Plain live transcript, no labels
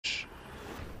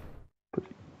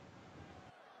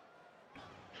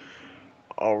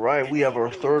All right, we have our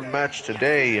third match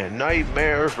today.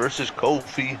 Nightmare versus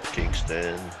Kofi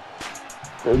Kingston.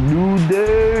 The new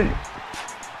day.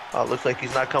 Oh, looks like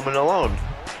he's not coming alone.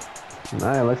 All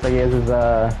right, looks like he has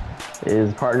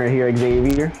his partner here,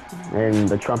 Xavier, and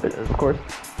the trumpet, of course.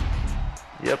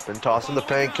 Yep, and tossing the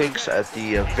pancakes at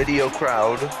the video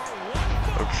crowd.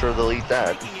 I'm sure they'll eat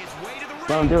that.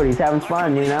 Let him do it. He's having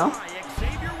fun, you know.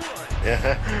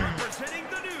 Yeah.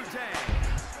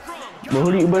 But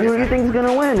who do you think is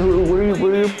gonna win? What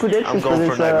are your predictions for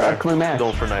this upcoming match? I'm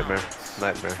going for Nightmare.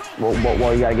 Nightmare.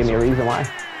 Well, you gotta give me a reason why.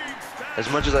 As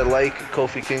much as I like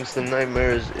Kofi Kingston,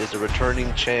 Nightmare is a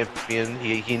returning champion.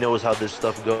 He knows how this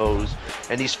stuff goes,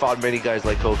 and he's fought many guys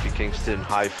like Kofi Kingston,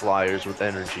 high flyers with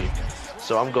energy.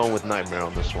 So I'm going with Nightmare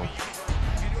on this one.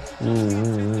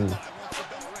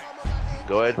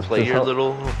 Go ahead, play your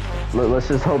little. Let's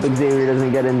just hope Xavier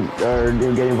doesn't get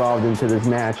involved into this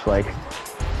match like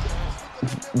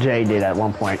Jay did at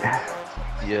one point.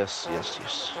 Yes.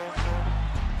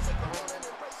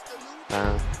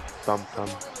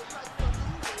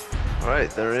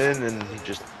 Alright, they're in, and he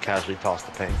just casually tossed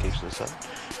the pancakes to the side.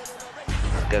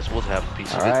 I guess we'll have a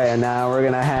piece of it. Alright, and now we're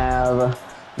gonna have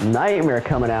Nightmare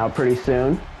coming out pretty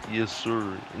soon. Yes,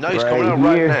 sir. No, he's coming out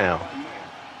right now.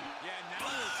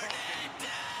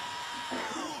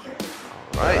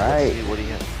 Alright, let's see what he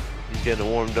has. He's getting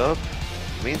warmed up.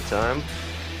 Meantime,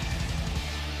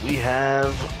 we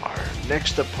have our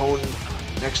next opponent,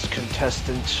 next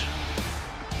contestant,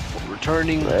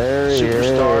 returning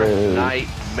superstar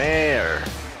Nightmare.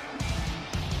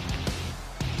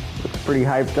 Looks pretty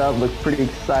hyped up, looks pretty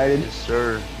excited. Yes,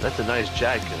 sir. That's a nice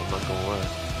jacket, I'm not gonna lie.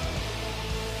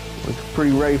 Looks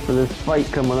pretty ready for this fight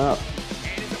coming up.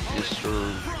 Yes,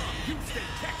 sir.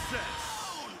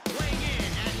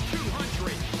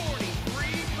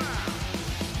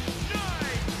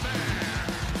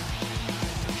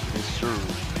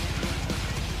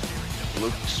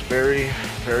 Looks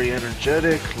very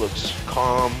energetic, looks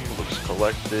calm, looks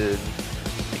collected. I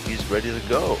think he's ready to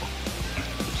go.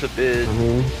 Looks a bit...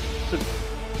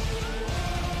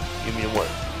 Give me what?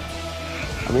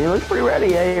 I mean, he looks pretty ready.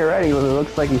 Yeah, you're ready. It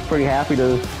looks like he's pretty happy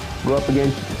to go up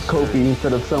against Kofi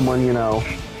instead of someone, you know,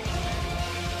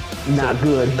 not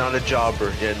good. Not a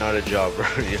jobber. Yeah, not a jobber.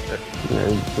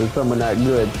 There's someone not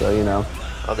good, so, you know.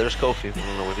 Oh, there's Kofi. I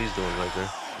don't know what he's doing right there.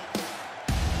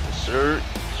 Yes, sir.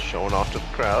 Showing off to the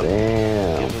crowd.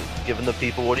 Damn. Giving the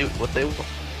people what they want.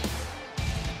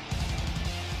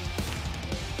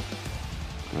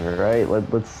 All right,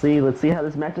 let's see how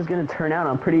this match is gonna turn out.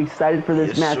 I'm pretty excited for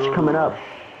this match coming up.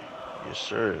 Yes,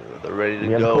 sir. They're ready to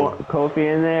go.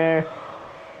 Kofi in there.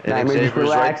 And Xavier's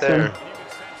right there.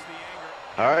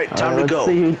 All right, time to go.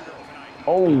 See.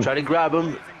 Oh. Try to grab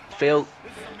him. Failed.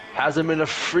 Has him in a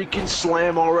freaking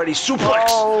slam already. Suplex.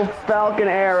 Oh, Falcon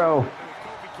Arrow.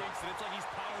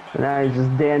 Now he's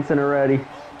just dancing already.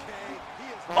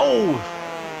 Oh!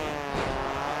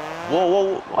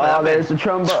 Whoa! Oh, there's the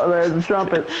trumpet. There's the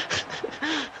trumpet.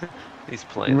 He's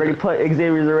playing.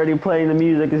 Xavier's already playing the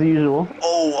music as usual.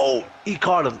 Oh! He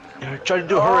caught him. Tried to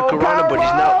do a hurricanrana, but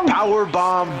he's now power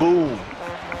bomb. Boom!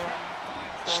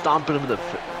 Stomping him in the.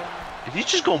 If he's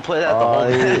just gonna play that the whole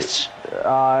match.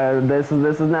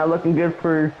 This is not looking good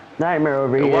for Nightmare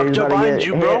over here. Watch out behind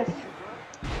you, bro.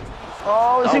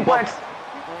 Oh, suplex.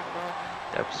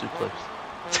 Yep, suplex.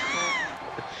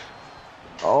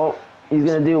 Oh, he's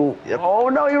gonna do. Yep. Oh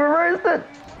no, he reversed it.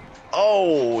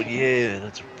 Oh yeah,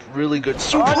 that's a really good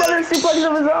suplex. Oh, another suplex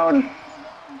of his own.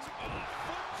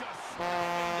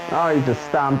 Oh, he just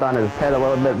stomped on his head a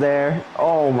little bit there.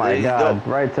 Oh my God,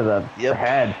 right to the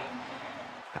head.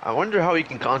 I wonder how he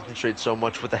can concentrate so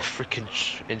much with that freaking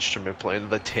instrument playing in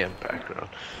the damn background.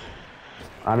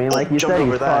 I mean, like you said,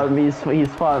 he's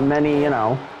fought many, you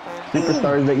know,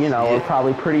 superstars that, you know, are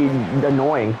probably pretty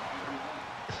annoying.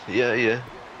 Yeah,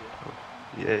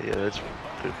 that's a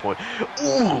good point.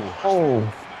 Ooh!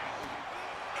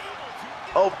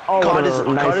 Caught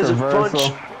his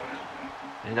punch.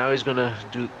 And now he's gonna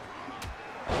do...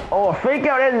 Oh, a fake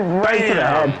out and right to the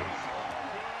head.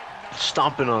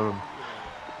 Stomping on him.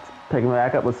 Pick him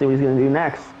back up, let's see what he's gonna do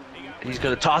next. He's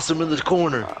gonna toss him in the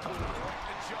corner.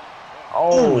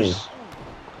 Oh!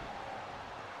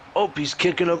 Oh, he's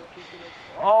kicking him.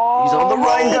 Oh, he's on the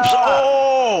ropes.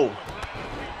 Oh!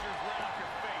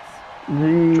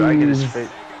 Jeez. Dragging his face.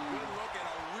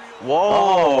 Whoa!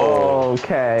 Oh,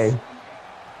 okay.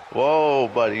 Whoa,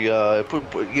 buddy.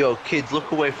 Yo, kids,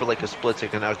 look away for like a split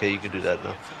second. Okay, you can do that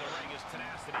now.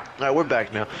 Alright, we're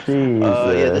back now.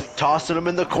 Yeah, they're tossing him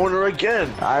in the corner again.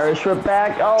 Irish whip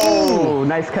back. Oh,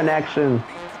 nice connection.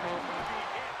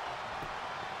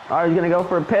 Oh, he's gonna go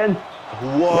for a pin.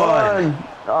 One.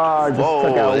 Oh, just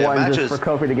took out one just for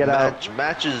Kofi to get out.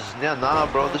 Matches, yeah, nah,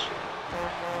 bro. This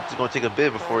is gonna take a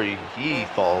bit before he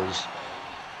falls.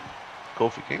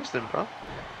 Kofi Kingston, bro.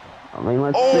 I mean,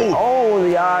 let's see. Oh,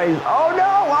 the eyes. Oh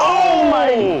no! Oh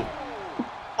my!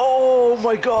 Oh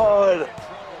my God!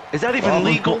 Is that even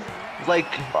legal? Like,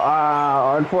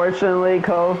 unfortunately,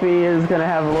 Kofi is gonna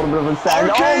have a little bit of a sag.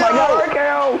 RKO! Oh my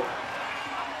God!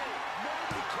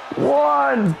 RKO!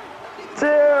 1,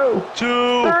 2,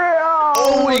 2. 3.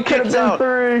 Oh, he it could kicks have out.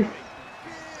 been 3.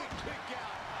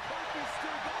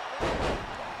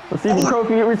 Let's see if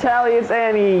Kofi retaliates,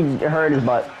 and he hurt his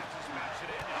butt.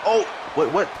 Oh,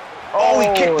 wait, what? Oh, he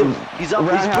kicked him. He's up.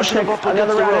 He's pushing him up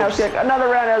against the ropes. Another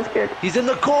roundhouse kick. He's in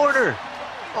the corner.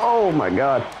 Oh my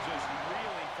God.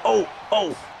 Oh.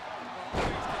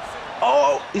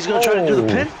 He's gonna try to do the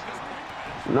pin.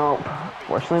 Nope,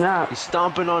 fortunately not. He's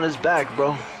stomping on his back,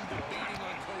 bro.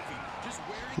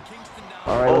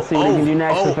 All right, let's see what he can do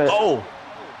next with it. No,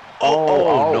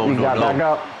 he got back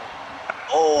up.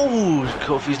 Oh,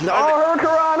 Kofi's not. Oh,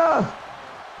 Hurricanrana.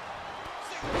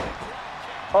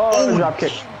 Oh, drop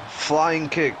kick. Flying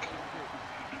kick.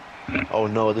 Oh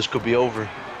no, this could be over.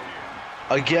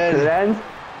 Again. Could it end?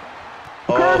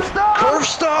 Curve stop! Curve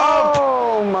stop!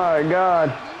 Oh my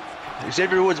God.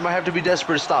 Xavier Woods might have to be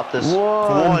desperate to stop this.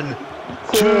 1,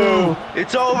 2.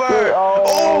 It's over.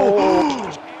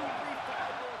 Oh!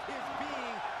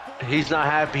 He's not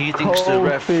happy. He thinks the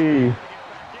ref.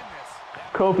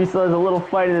 Kofi still has a little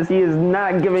fight in this. He is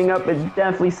not giving up. It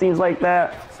definitely seems like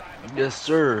that. Yes,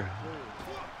 sir.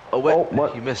 Oh wait,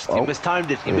 what? He missed. He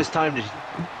mistimed it. He mistimed it.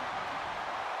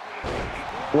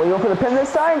 Will he go for the pin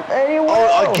this time? And he will.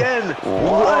 Oh, again.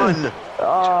 1.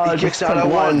 Oh, he kicks out at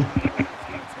 1.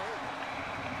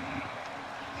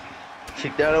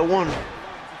 Kicked out at 1.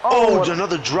 Oh,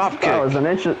 another drop kick. That was an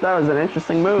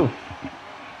interesting move.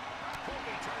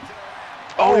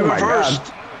 Oh, he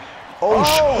reversed. God.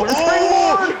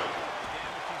 Springboard!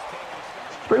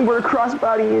 Springboard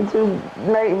crossbody into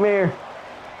Nightmare.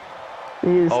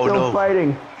 He is still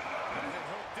fighting.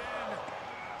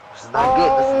 This is not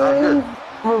good. This is not good.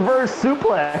 Reverse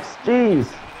suplex. Jeez.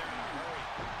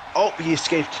 Oh, he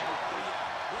escaped.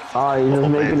 Oh, he's just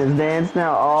making his dance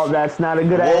now. Oh, that's not a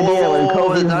good idea.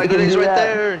 That's not a good idea. He's right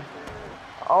there.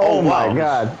 Oh my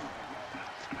God.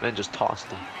 Man just tossed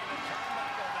him.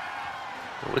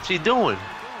 What's he doing?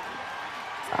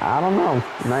 I don't know.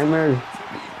 Nightmare.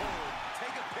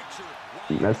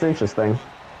 That's interesting.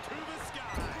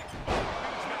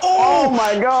 Oh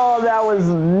my God, that was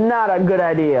not a good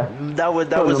idea. That was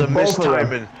a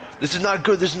mistiming. This is not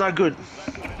good. This is not good.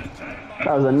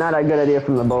 That was not a good idea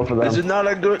from the both of them. This is not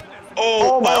a good.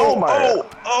 Oh.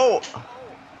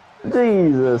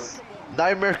 Jesus.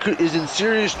 Nightmare is in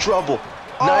serious trouble.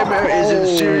 Nightmare is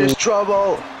in serious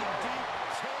trouble.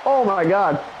 Oh my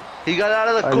God. He got out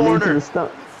of the corner.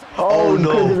 Oh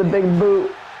no. No. Because of the big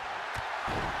boot.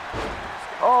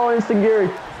 Oh, Instigiri.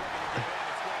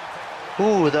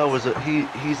 Ooh, that was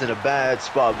he's in a bad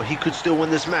spot, but he could still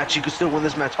win this match. He could still win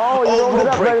this match. Oh, he rolled it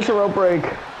up right into rope break.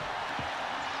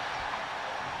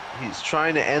 He's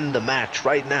trying to end the match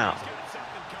right now.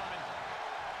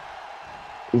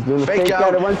 He's doing the fake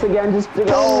out once again, just to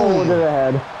go to the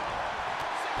head.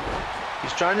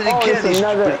 He's trying to get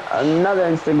another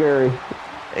Instigiri.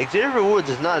 Xavier Woods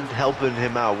is not helping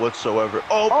him out whatsoever.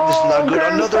 Oh, this is not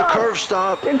good. Another curve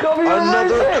stop.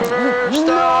 Another curve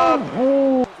stop.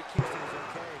 No.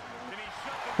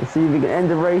 Let's see if we can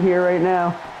end it right here, right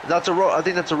now. That's a rope. I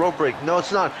think that's a rope break. No,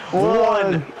 it's not.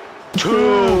 1,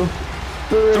 2,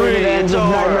 3. It's over.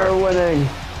 Nightmare winning.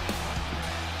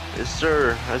 Yes,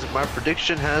 sir. My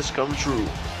prediction has come true.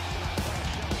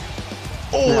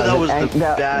 Oh, that was the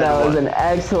bad one. That was an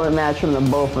excellent match from the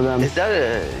both of them. Is that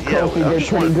a... Yeah, Kofi did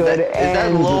pretty good, is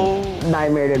that low?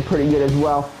 Nightmare did pretty good as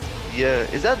well. Yeah,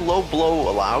 is that low blow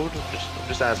allowed? I'm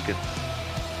just asking.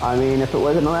 I mean, if it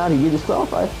wasn't allowed, he'd be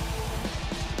disqualified.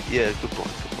 Yeah, good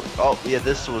point, good point. Oh, yeah,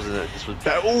 this was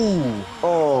bad. Ooh!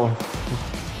 Oh.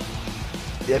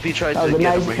 Yeah, if he tried to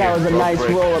get him right here. That was a nice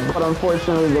roll-up, but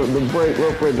unfortunately, the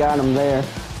rope break got him there.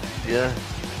 Yeah.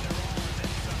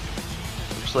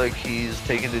 Looks like he's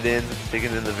taking it in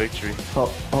the victory.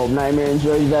 Hope Nightmare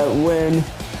enjoys that win.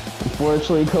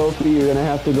 Unfortunately, Kofi, you're gonna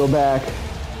have to go back.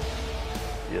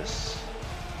 Yes.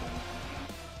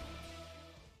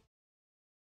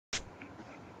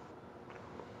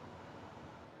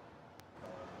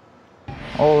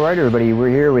 Alright everybody, we're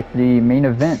here with the main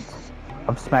event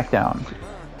of Smackdown.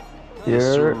 Yes,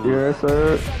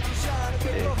 sir.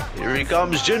 Here he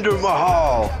comes, Jinder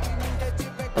Mahal.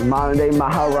 The modern day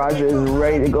Maharaja is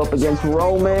ready to go up against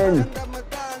Roman.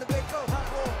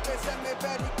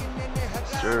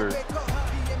 Sir.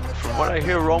 what I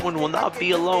hear, Roman will not be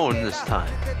alone this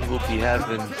time. He will be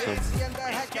having some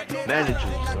managers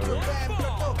or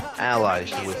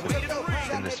allies with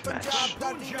him in this match.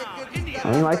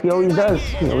 I mean, like he always does.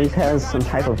 He always has some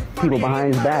type of people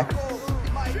behind his back.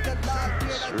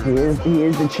 He is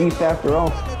the chief after all.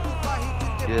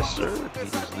 Yes, sir. He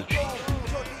is the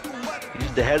chief.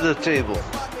 He's the head of the table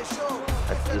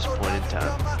at this point in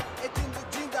time.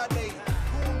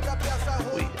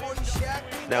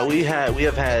 Now we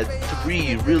have had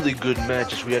 3 really good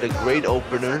matches. We had a great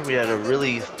opener, we had a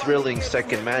really thrilling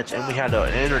second match, and we had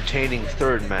an entertaining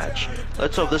third match.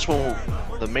 Let's hope this one,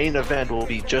 the main event, will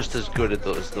be just as good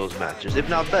as those matches, if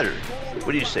not better.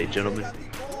 What do you say, gentlemen?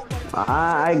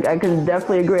 I can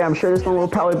definitely agree. I'm sure this one will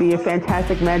probably be a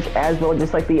fantastic match as well,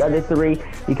 just like the other 3,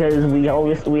 because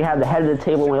we have the head of the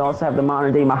table. We also have the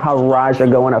modern day Maharaja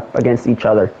going up against each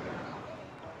other.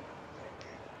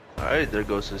 All right, there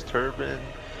goes his turban.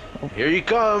 Here he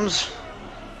comes.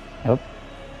 Yep.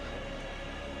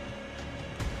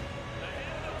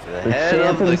 The head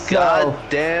of the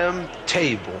goddamn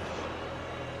table.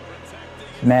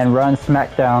 Man runs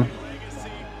SmackDown.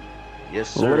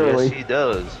 Yes, sir. Literally. Yes, he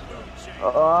does.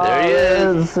 There he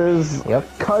is. His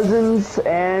cousins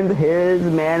and his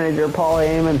manager, Paul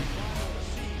Heyman.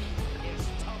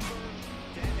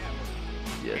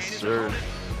 Yes, sir.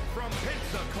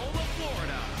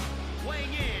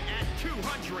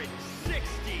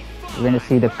 We're going to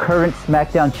see the current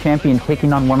SmackDown champion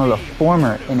taking on one of the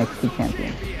former NXT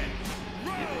champions.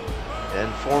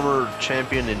 And former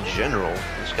champion in general.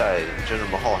 This guy, Jinder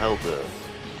Mahal, held the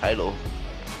title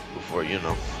before, you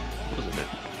know, wasn't it?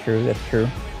 True, that's true.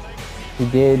 He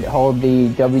did hold the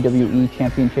WWE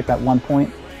championship at one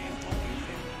point.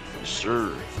 Yes,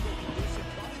 sir.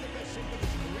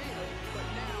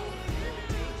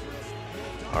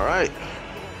 All right.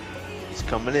 He's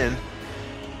coming in.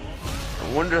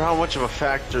 I wonder how much of a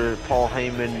factor Paul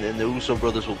Heyman and the Uso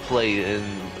brothers will play in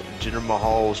Jinder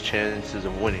Mahal's chances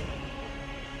of winning.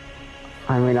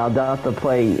 I mean, I'll doubt to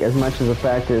play as much as a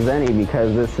factor as any,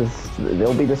 because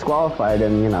they'll be disqualified,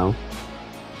 and you know.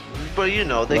 But you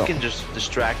know, they can just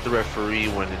distract the referee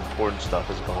when important stuff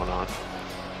is going on.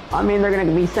 I mean, they're going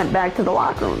to be sent back to the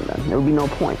locker room then. There would be no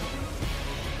point.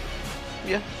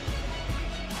 Yeah.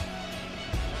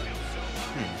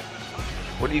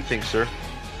 What do you think, sir?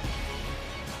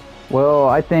 Well,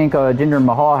 I think Jinder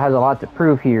Mahal has a lot to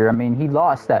prove here. I mean, he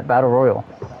lost that Battle Royal.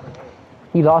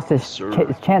 He lost his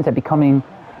chance at becoming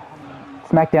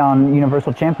SmackDown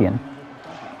Universal Champion.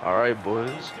 All right,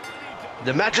 boys.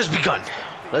 The match has begun.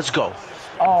 Let's go.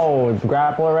 Oh, it's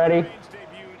grapple already?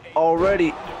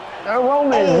 Already.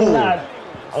 Roman is not.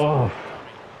 Oh.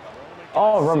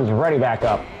 Oh, Roman's ready back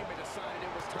up.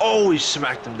 Oh, he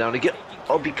smacked him down again.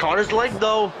 Oh, he caught his leg,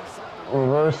 though.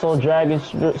 Reversal, dragon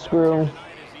screw.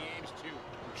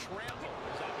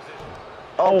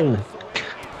 Oh.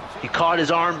 He caught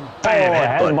his arm. Bam,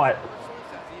 headbutt.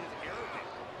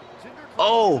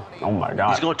 Oh. Oh my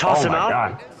God. He's going to toss him out?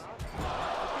 God.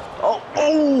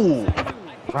 Oh.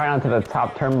 Right onto the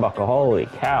top turnbuckle. Holy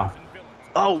cow.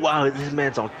 Oh, wow. This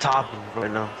man's on top of him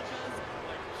right now.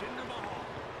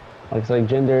 Looks like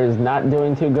Jinder is not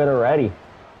doing too good already.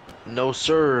 No,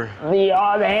 sir. The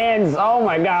hands. Oh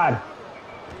my God.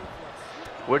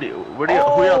 Who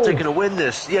y'all taking to win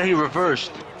this? Yeah, he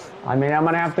reversed. I mean, I'm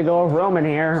going to have to go with Roman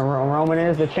here. Roman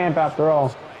is the champ after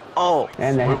all. Oh,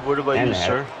 and what about you,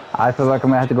 sir? I feel like I'm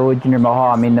going to have to go with Jinder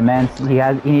Mahal. I mean, the man,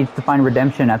 he needs to find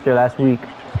redemption after last week.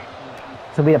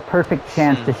 This will be a perfect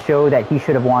chance to show that he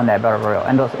should have won that Battle Royal.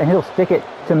 And he'll stick it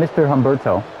to Mr.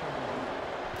 Humberto.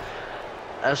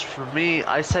 As for me,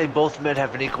 I say both men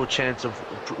have an equal chance of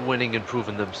winning and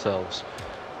proving themselves.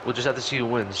 We'll just have to see who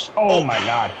wins. Oh my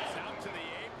God.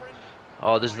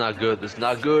 Oh, this is not good. This is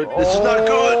not good. This is not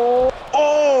good.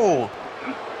 Oh!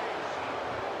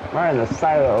 Right in the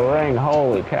side of the ring.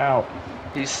 Holy cow.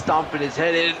 He's stomping his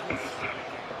head in.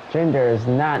 Jinder is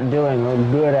not doing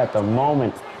good at the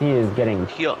moment. He is getting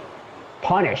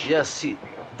punished. Yes,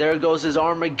 there goes his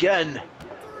arm again.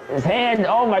 His hand.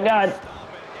 Oh my God.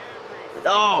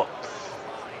 Oh!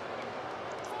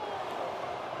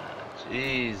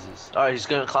 Jesus. Alright, he's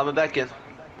gonna climb it back in.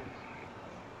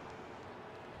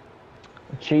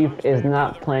 Chief is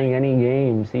not playing any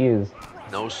games. He is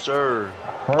no, sir.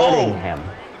 Hurting him.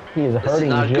 He is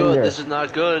hurting Jinder. This is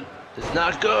not good. This is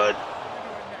not good.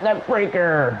 Neck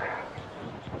breaker.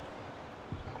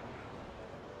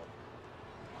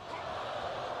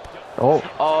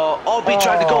 He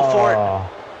tried to go for it.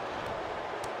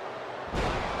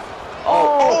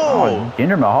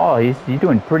 Jinder Mahal, he's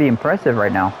doing pretty impressive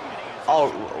right now.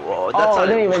 That's it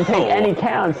didn't even take any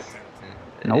counts.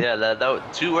 Nope. Yeah, that was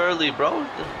too early, bro.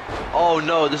 Oh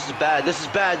no, this is bad. This is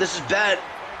bad. This is bad.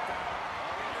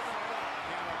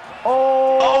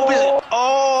 Oh!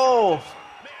 Oh!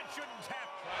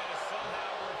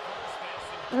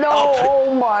 No! Oh.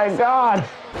 Oh my God!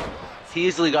 He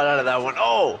easily got out of that one.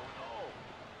 Oh!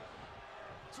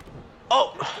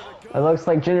 Oh! It looks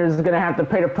like Jinder's gonna have to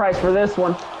pay the price for this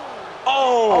one.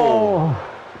 Oh! Oh!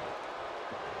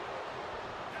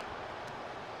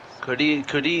 Could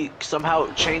he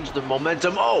somehow change the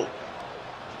momentum? Oh!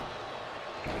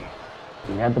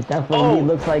 Yeah, but definitely Oh.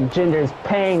 looks like Jinder's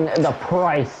paying the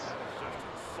price.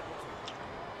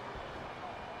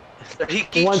 He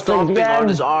keeps Once stomping again. on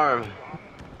his arm.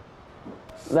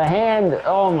 The hand,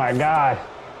 oh my God.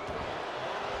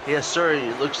 Yes, sir.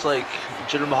 It looks like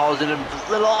Jinder Mahal is in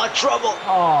a lot of trouble.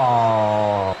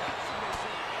 Oh.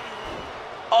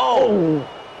 Oh!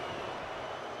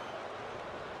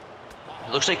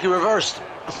 Looks like he reversed.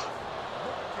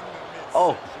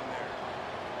 Oh.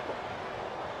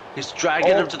 He's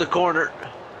dragging him to the corner.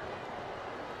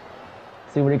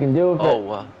 See what he can do with it.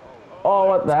 Oh, Oh,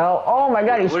 what the hell? Oh my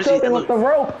God, he's What is he- choking with the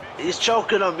rope. he's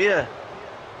choking him, yeah.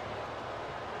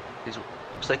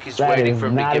 Looks like he's That waiting is for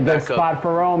him to not a get good back up. spot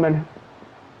for Roman.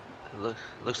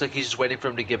 Looks like he's just waiting for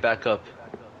him to get back up.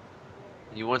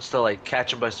 He wants to like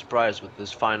catch him by surprise with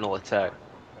this final attack.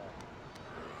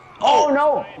 Oh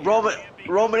no!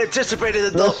 Roman anticipated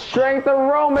it The though. strength of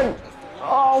Roman.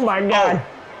 Oh my God.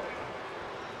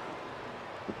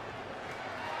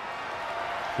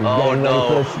 He's Oh getting ready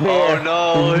for no! the spear. Oh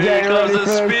no! He's Here getting comes ready the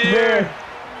for spear!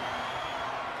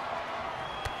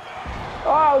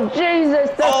 Oh Jesus,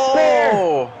 the spear!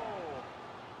 Oh!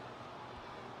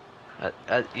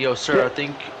 Yo, sir, I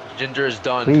think Jinder is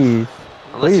done. Please.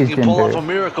 Unless Please, he can pull Jinder. off a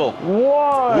miracle.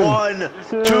 One, 1,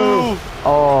 two, 2.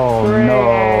 Oh three, and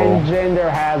no.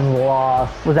 Jinder has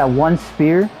lost. Was that one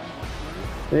spear?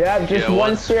 Yeah, just Yeah, one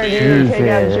one spear. spear. Jinder take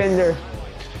out Jesus. Jinder.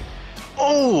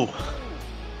 Oh!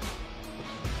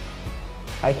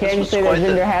 I can't was say that quite the-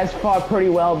 Jinder has fought pretty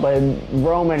well, but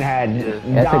Roman had.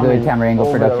 That's a good camera angle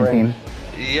over the production ring. team.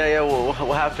 Yeah,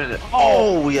 what happened?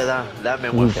 Oh, yeah, that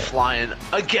man went Jesus. flying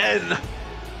again!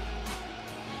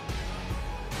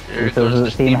 There So goes doesn't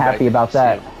the seem steam happy back. about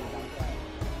that.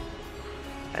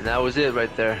 And that was it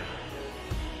right there.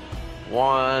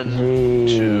 1, Jeez.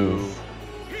 2,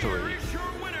 3.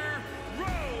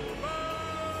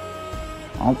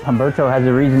 Well, Humberto has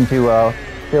a reason to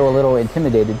feel a little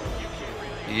intimidated.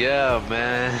 Yeah,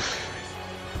 man.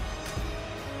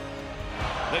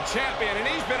 The champion, and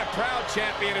he's been a proud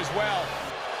champion as well.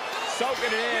 Soaking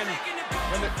it in.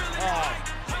 When the,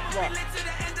 look.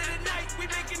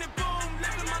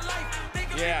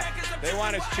 Yeah, they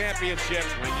want his championship.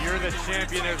 When you're the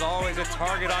champion, there's always a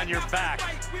target on your back.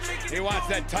 He wants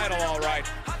that title, all right.